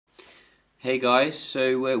Hey guys,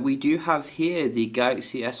 so we do have here the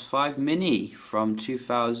Galaxy S5 Mini from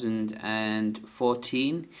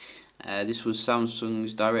 2014. This was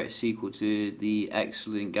Samsung's direct sequel to the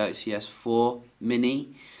excellent Galaxy S4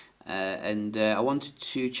 Mini, and I wanted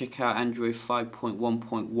to check out Android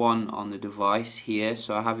 5.1.1 on the device here,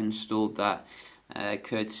 so I have installed that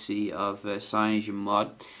courtesy of CyanogenMod,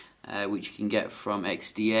 which you can get from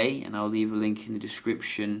XDA, and I'll leave a link in the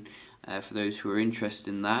description for those who are interested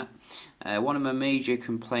in that. One of my major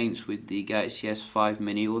complaints with the Galaxy S5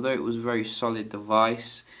 Mini, although it was a very solid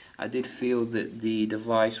device, I did feel that the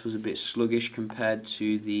device was a bit sluggish compared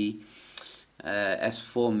to the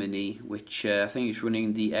S4 Mini, which I think is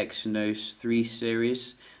running the Exynos 3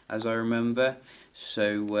 series, as I remember.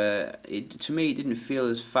 So to me, it didn't feel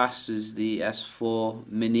as fast as the S4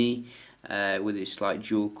 Mini with its like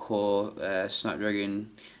dual-core Snapdragon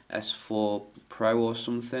S4 Pro or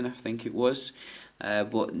something, I think it was.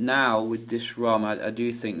 But now with this ROM, I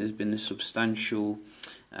do think there's been a substantial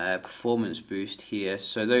performance boost here.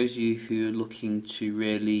 So those of you who are looking to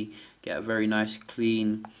really get a very nice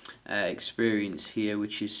clean experience here,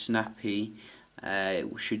 which is snappy,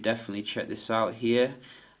 should definitely check this out here.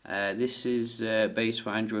 This is based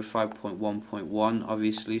on Android 5.1.1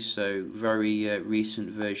 obviously, so very recent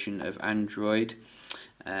version of Android.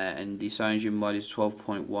 And the CyanogenMod is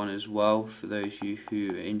 12.1 as well, for those of you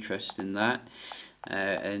who are interested in that.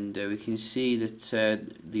 And we can see that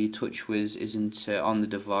the TouchWiz isn't on the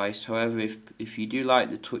device. However, if you do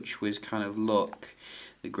like the TouchWiz kind of look,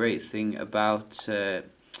 the great thing about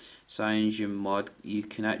CyanogenMod, you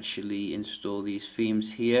can actually install these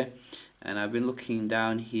themes here. And I've been looking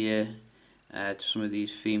down here to some of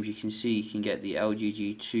these themes. You can see you can get the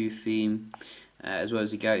LGG2 theme, as well as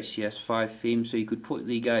the Galaxy S5 theme. So you could put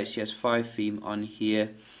the Galaxy S5 theme on here,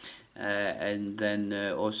 and then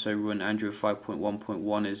also run Android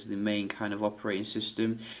 5.1.1 as the main kind of operating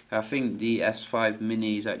system. I think the S5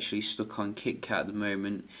 Mini is actually stuck on KitKat at the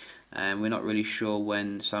moment, and we're not really sure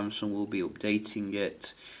when Samsung will be updating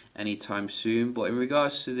it anytime soon. But in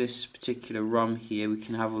regards to this particular ROM here, we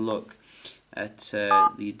can have a look at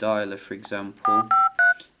the dialer, for example,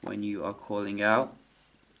 when you are calling out.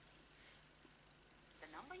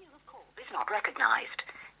 Not recognized.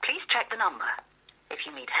 Please check the number. If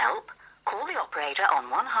you need help, call the operator on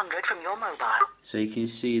 100 from your mobile. So you can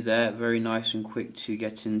see there, very nice and quick to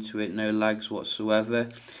get into it, no lags whatsoever.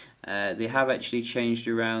 They have actually changed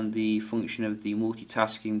around the function of the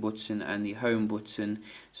multitasking button and the home button.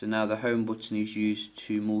 So now the home button is used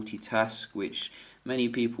to multitask, which many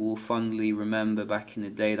people will fondly remember back in the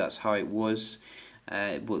day. That's how it was.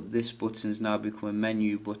 But this button has now become a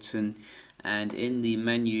menu button. And in the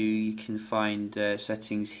menu you can find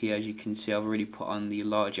settings here. As you can see, I've already put on the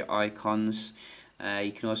larger icons.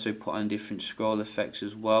 You can also put on different scroll effects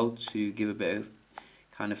as well to give a bit of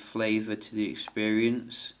kind of flavour to the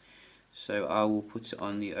experience. So I will put it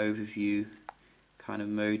on the overview kind of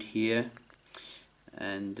mode here.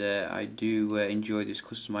 And I do enjoy this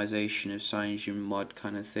customization of CyanogenMod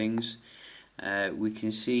kind of things. We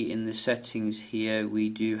can see in the settings here we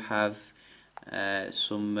do have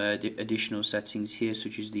some additional settings here,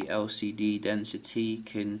 such as the LCD density. You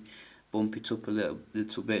can bump it up a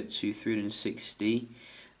little bit to 360.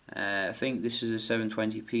 I think this is a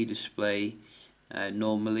 720p display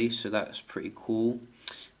normally, so that's pretty cool.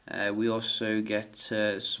 We also get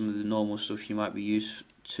some of the normal stuff you might be used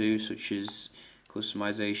to, such as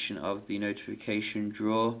customization of the notification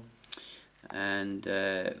drawer. And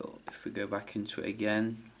if we go back into it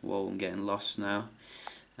again, well, I'm getting lost now.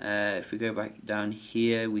 If we go back down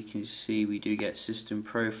here, we can see we do get system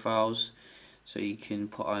profiles, so you can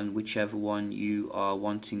put on whichever one you are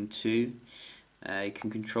wanting to. You can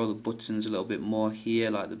control the buttons a little bit more here,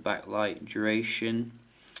 like the backlight duration.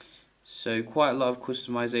 So quite a lot of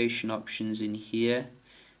customization options in here,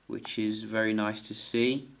 which is very nice to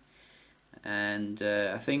see. And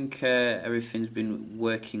I think everything's been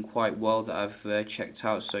working quite well that I've checked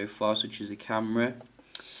out so far, such as the camera.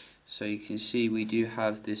 So you can see we do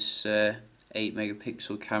have this 8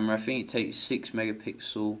 megapixel camera. I think it takes 6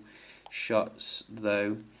 megapixel shots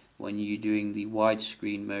though when you're doing the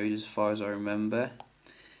widescreen mode, as far as I remember.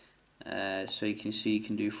 So you can see you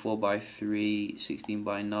can do 4:3,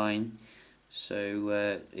 16:9. So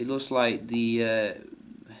it looks like the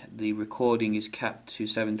recording is capped to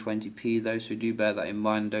 720p though, so do bear that in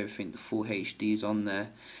mind. I don't think the full HD is on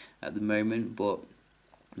there at the moment, but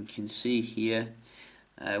you can see here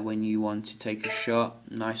when you want to take a shot,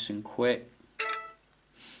 nice and quick,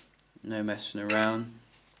 no messing around.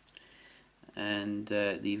 And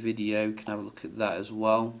the video, you can have a look at that as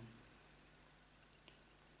well.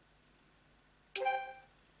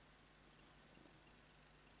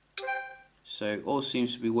 So all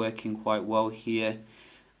seems to be working quite well here,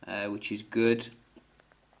 which is good.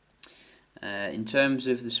 In terms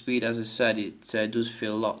of the speed, as I said, it does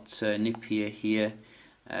feel a lot nippier here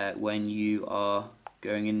when you are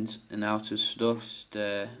going in and out of stuff. Just,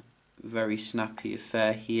 very snappy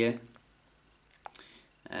affair here.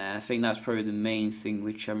 I think that's probably the main thing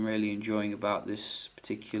which I'm really enjoying about this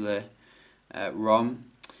particular ROM.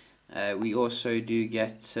 We also do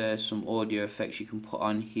get some audio effects you can put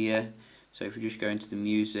on here. So if we just go into the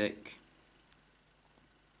music,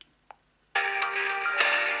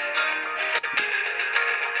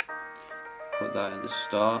 put that at the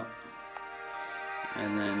start,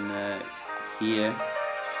 and then here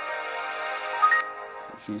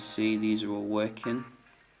you can see these are all working.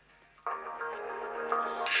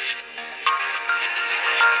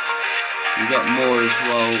 You get more as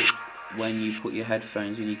well when you put your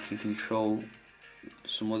headphones in. You can control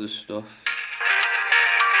some other stuff.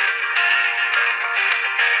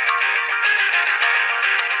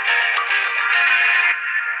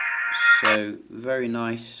 So very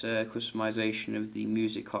nice customization of the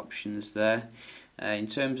music options there. In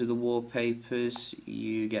terms of the wallpapers,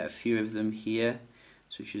 you get a few of them here,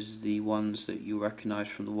 such as the ones that you recognize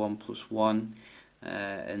from the 1+1,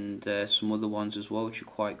 and some other ones as well, which are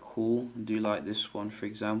quite cool. I do like this one, for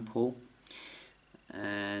example,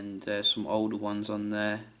 and some older ones on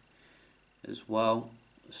there as well.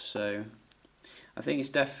 So I think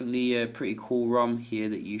it's definitely a pretty cool ROM here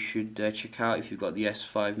that you should check out if you've got the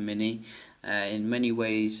S5 Mini. In many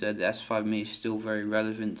ways, the S5 Mini is still very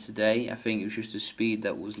relevant today. I think it was just the speed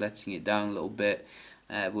that was letting it down a little bit.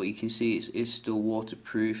 But you can see it is still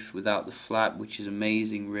waterproof without the flap, which is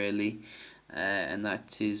amazing, really. And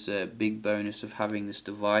that is a big bonus of having this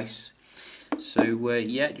device. So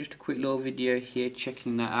yeah, just a quick little video here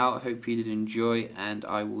checking that out. I hope you did enjoy, and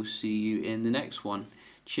I will see you in the next one.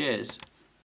 Cheers.